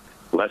 which is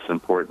less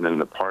important than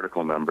the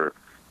particle number,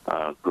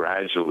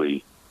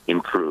 gradually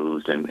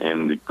improves,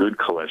 and the good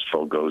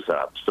cholesterol goes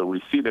up. So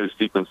we see those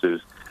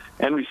sequences,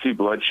 and we see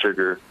blood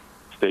sugar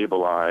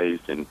stabilize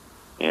and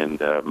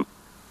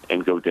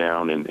go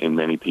down in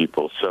many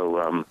people.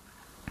 So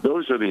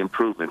those are the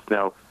improvements.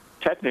 Now,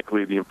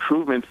 technically, the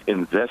improvements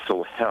in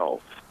vessel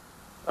health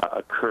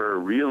occur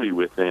really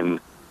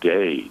within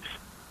days.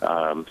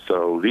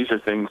 So these are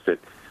things that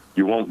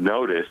you won't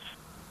notice,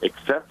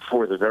 except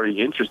for the very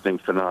interesting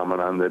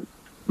phenomenon that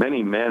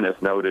many men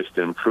have noticed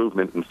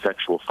improvement in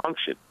sexual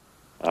function,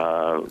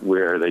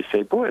 where they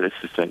say, boy, this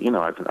is,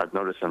 I've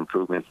noticed an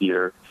improvement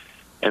here.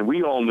 And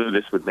we all knew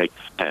this would make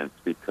sense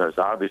because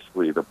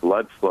obviously the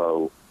blood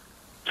flow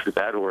to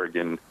that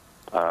organ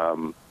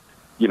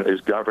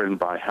is governed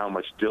by how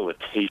much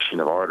dilatation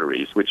of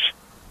arteries,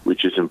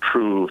 which is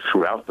improved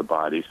throughout the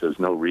body. So there's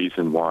no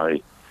reason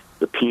why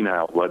the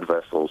penile blood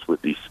vessels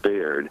would be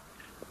spared.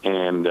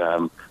 And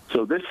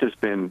so this has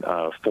been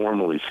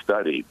formally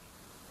studied,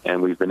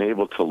 and we've been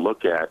able to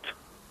look at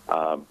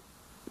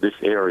this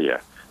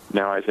area.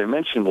 Now, as I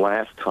mentioned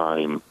last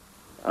time,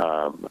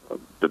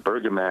 The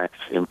Bergamax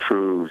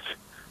improves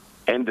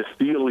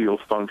endothelial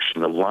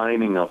function, a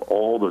lining of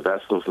all the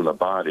vessels in the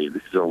body.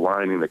 This is a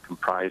lining that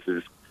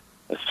comprises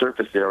a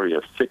surface area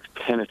of 6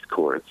 tennis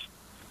courts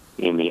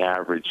in the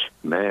average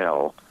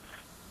male,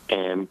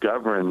 and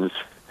governs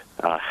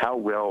how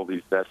well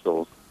these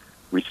vessels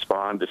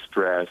respond to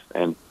stress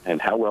and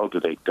how well do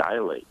they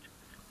dilate.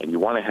 And you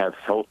want to have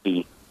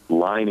healthy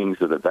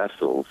linings of the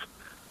vessels,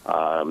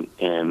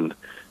 and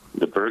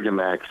the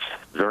Bergamax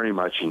very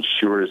much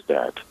ensures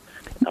that.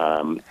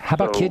 How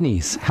about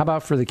kidneys? How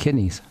about for the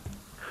kidneys?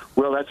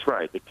 Well, that's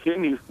right. The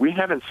kidneys, we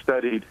haven't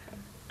studied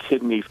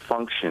kidney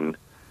function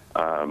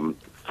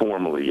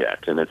formally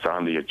yet, and it's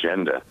on the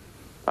agenda.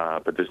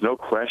 But there's no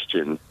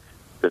question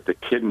that the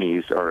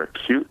kidneys are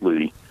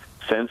acutely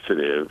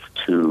sensitive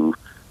to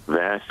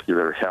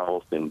vascular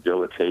health and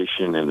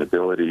dilatation and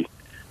ability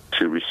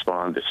to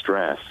respond to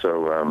stress.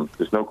 So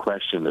there's no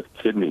question that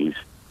kidneys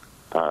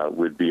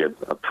would be a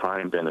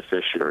prime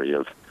beneficiary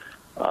of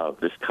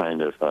this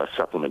kind of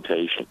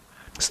supplementation.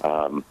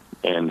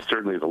 And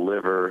certainly the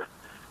liver,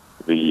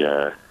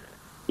 the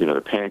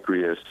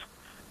pancreas,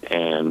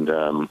 and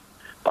the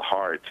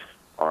heart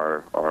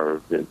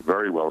are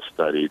very well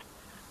studied.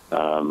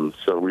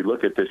 So we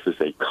look at this as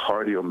a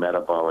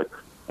cardiometabolic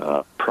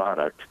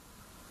product,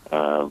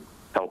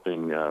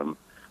 helping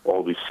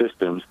all these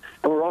systems.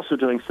 And we're also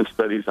doing some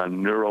studies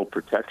on neural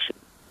protection,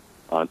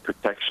 on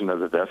protection of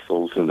the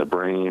vessels in the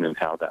brain and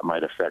how that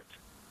might affect,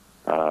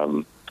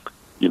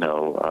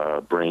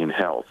 brain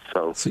health.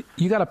 So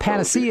you got a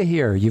panacea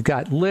here. You've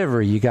got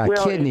liver, you got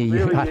kidney. It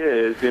really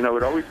is. It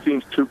always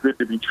seems too good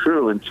to be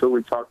true until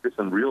we talk to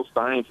some real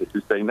scientists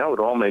who say, no, it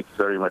all makes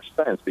very much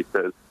sense,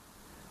 because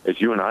as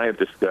you and I have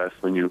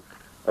discussed, when you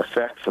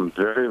affect some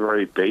very,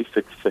 very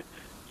basic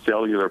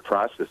cellular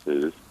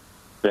processes,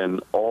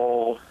 then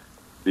all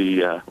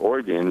the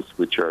organs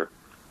which are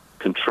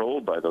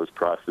controlled by those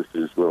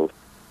processes will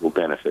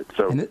benefit.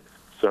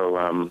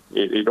 So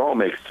it all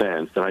makes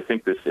sense. And I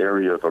think this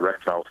area of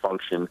erectile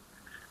function,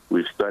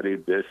 we've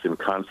studied this in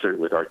concert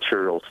with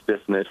arterial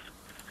stiffness,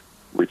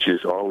 which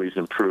is always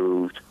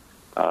improved.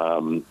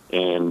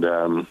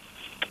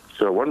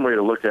 So one way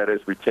to look at it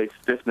is we take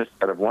stiffness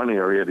out of one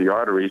area, the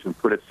arteries, and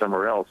put it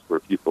somewhere else where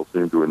people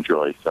seem to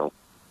enjoy. So,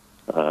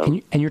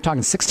 and you're talking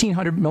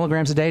 1,600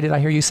 milligrams a day, did I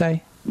hear you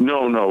say?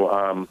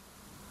 No.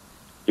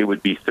 It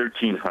would be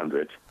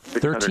 1,300.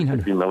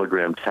 650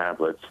 milligram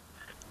tablets.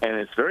 And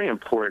it's very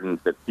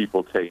important that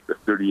people take the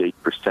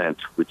 38%,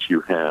 which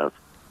you have,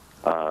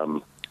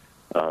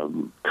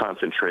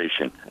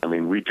 concentration. I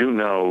mean, we do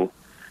know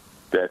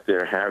that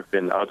there have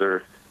been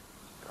other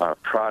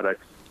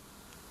products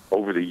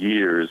over the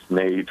years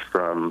made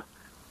from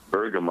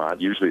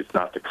bergamot. Usually it's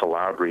not the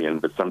Calabrian,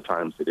 but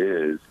sometimes it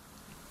is.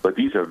 But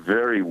these are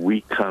very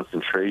weak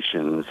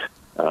concentrations.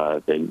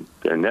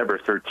 They're never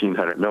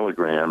 1,300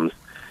 milligrams,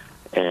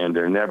 and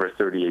they're never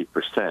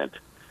 38%.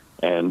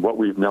 And what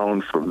we've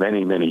known for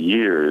many, many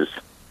years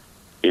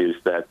is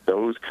that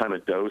those kind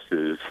of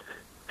doses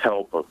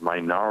help a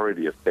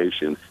minority of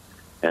patients,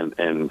 and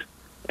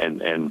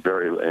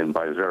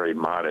by very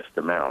modest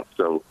amounts.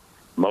 So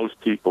most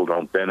people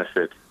don't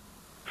benefit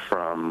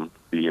from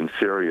the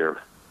inferior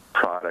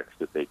products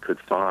that they could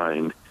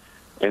find.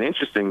 And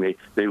interestingly,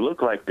 they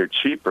look like they're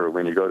cheaper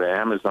when you go to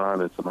Amazon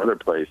and some other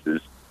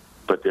places,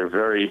 but they're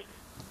very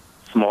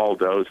small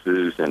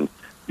doses and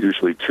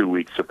usually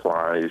 2-week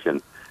supplies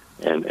and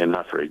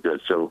not very good.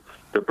 So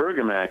the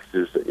Bergamax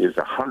is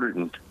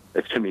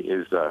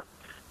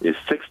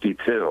 60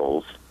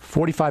 pills,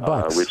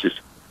 $45,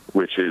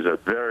 which is a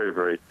very,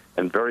 very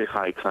and very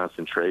high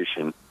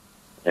concentration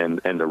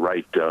and the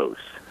right dose.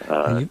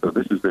 So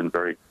this has been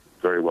very,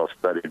 very well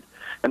studied,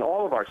 and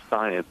all of our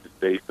science is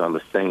based on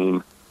the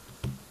same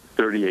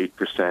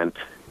 38%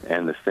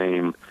 and the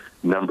same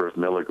number of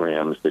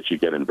milligrams that you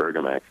get in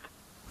Bergamax.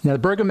 Now, the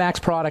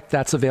Bergamax product,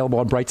 that's available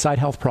on Brightside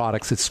Health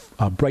Products. It's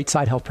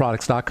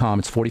brightsidehealthproducts.com.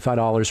 It's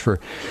 $45 for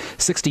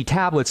 60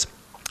 tablets.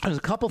 There's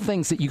a couple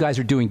things that you guys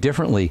are doing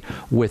differently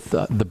with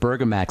the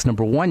Bergamax.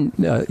 Number one,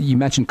 you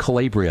mentioned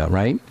Calabria,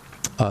 right?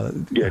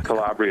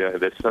 Calabria,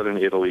 the southern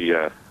Italy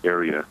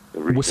area.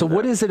 So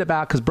what is it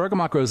about, because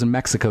bergamot grows in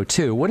Mexico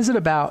too, what is it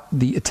about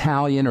the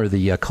Italian or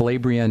the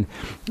Calabrian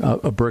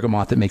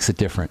bergamot that makes it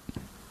different?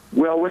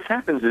 Well, what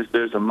happens is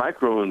there's a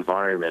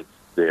microenvironment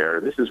there.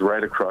 This is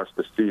right across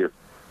the Sea of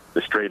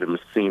the Strait of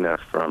Messina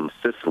from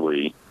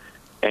Sicily,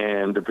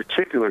 and the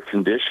particular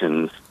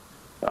conditions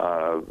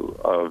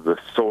of the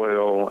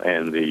soil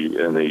and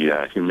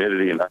the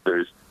humidity and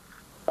others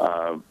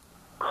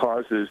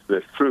causes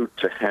the fruit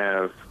to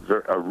have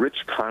a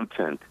rich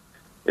content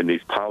in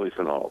these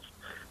polyphenols.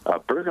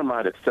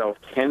 Bergamot itself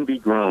can be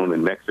grown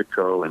in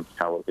Mexico and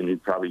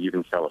probably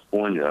even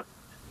California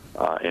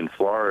and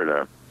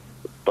Florida,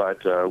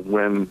 but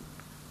when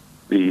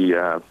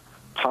the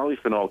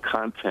polyphenol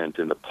content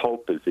in the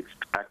pulp is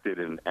extracted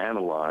and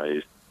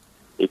analyzed,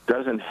 it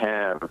doesn't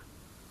have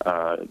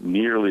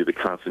nearly the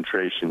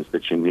concentrations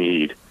that you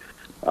need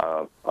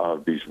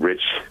of these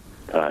rich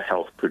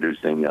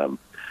health-producing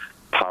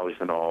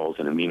polyphenols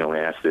and amino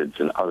acids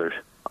and other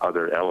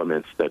other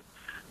elements that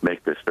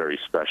make this very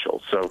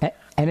special. So,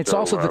 and it's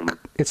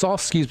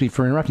excuse me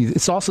for interrupting you.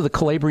 It's also the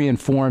Calabrian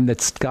form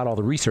that's got all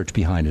the research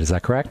behind it. Is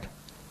that correct?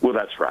 Well,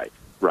 that's right.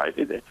 Right.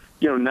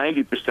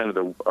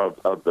 90%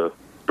 of the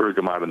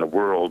bergamot in the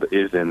world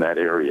is in that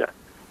area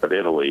of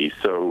Italy.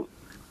 So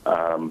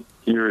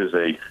here is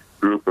a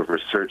group of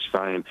research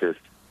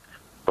scientists,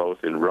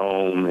 both in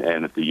Rome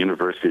and at the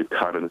University of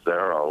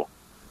Catanzaro,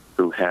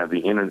 who have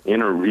the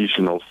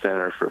Interregional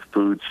Center for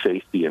Food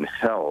Safety and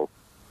Health,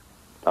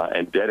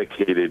 and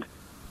dedicated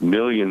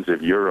millions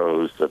of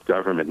euros of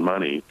government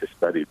money to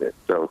study this.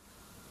 So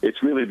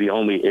it's really the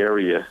only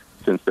area,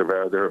 since there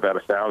are about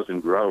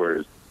 1,000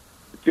 growers,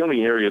 it's the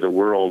only area of the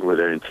world where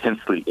they're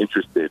intensely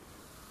interested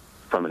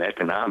from an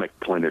economic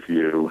point of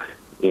view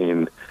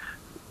in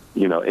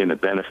the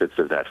benefits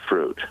of that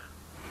fruit.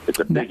 It's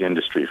a big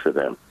industry for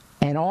them.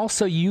 And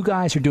also, you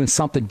guys are doing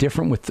something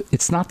different with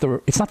it's not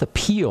the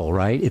peel,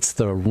 right? It's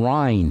the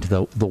rind,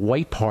 the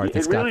white part.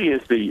 It really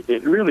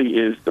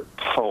is the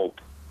pulp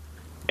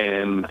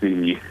and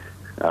the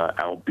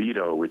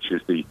albedo, which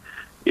is the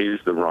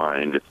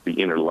rind. It's the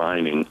inner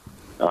lining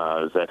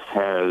that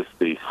has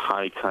the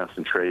high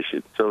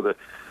concentration. So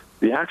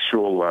the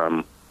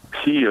actual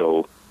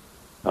peel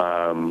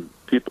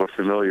people are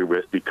familiar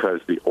with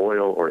because the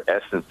oil or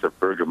essence of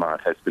bergamot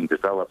has been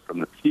developed from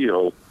the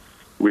peel,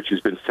 which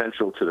has been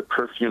central to the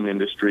perfume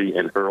industry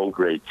and Earl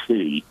Grey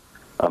tea,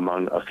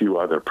 among a few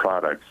other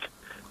products.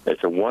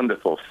 It's a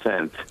wonderful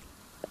scent,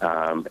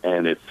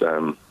 and it's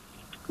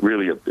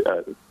really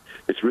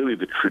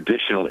the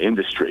traditional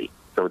industry.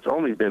 So it's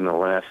only been the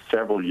last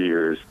several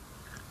years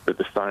that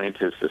the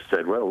scientists have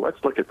said, well,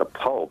 let's look at the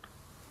pulp,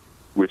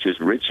 which is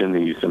rich in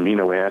these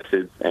amino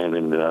acids and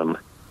in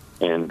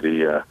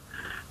the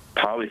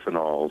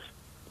polyphenols,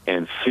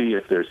 and see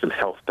if there's some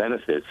health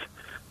benefits,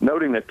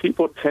 noting that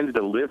people tended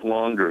to live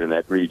longer in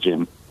that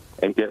region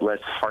and get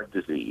less heart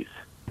disease.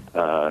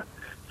 So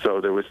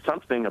there was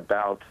something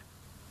about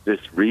this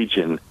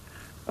region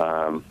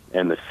and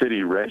the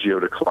city Reggio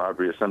de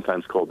Calabria,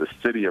 sometimes called the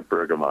City of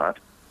Bergamot.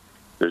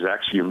 There's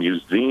actually a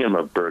museum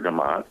of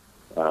bergamot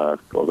called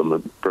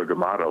the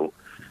Bergamoto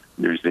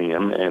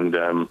Museum,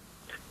 and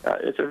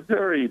it's a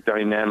very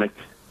dynamic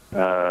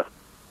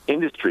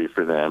industry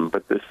for them,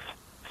 but this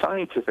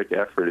scientific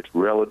effort is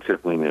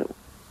relatively new.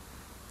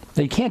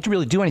 Now, you can't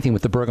really do anything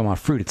with the bergamot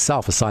fruit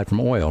itself aside from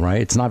oil, right?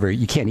 It's not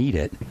you can't eat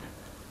it.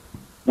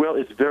 Well,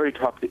 it's very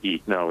tough to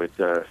eat. No,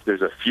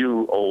 there's a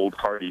few old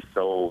hardy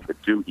souls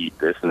that do eat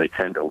this, and they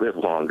tend to live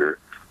longer.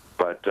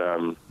 But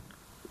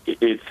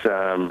it's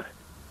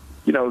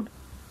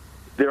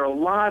there are a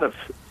lot of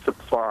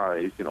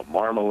supplies,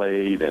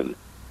 marmalade and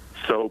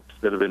soaps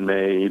that have been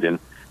made, and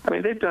I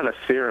mean they've done a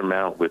fair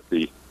amount with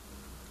the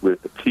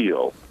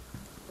peel.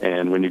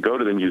 And when you go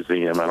to the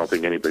museum, I don't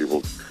think anybody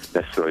will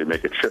necessarily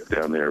make a trip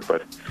down there,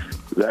 but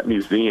that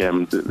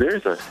museum,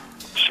 there's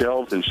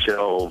shelves and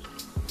shelves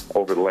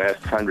over the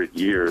last 100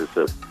 years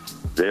of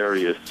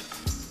various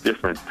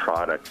different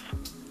products,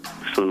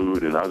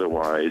 food and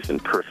otherwise,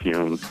 and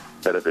perfumes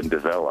that have been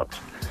developed.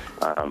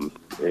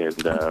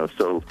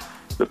 So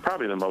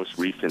probably the most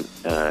recent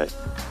an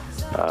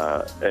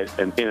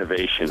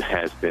innovation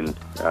has been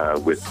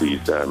with these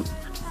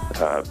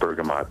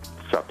bergamot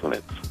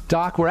supplements.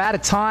 Doc, we're out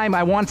of time.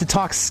 I wanted to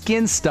talk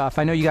skin stuff.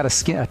 I know you got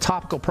a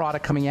topical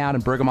product coming out,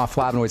 and bergamot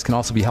flavonoids can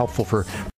also be helpful for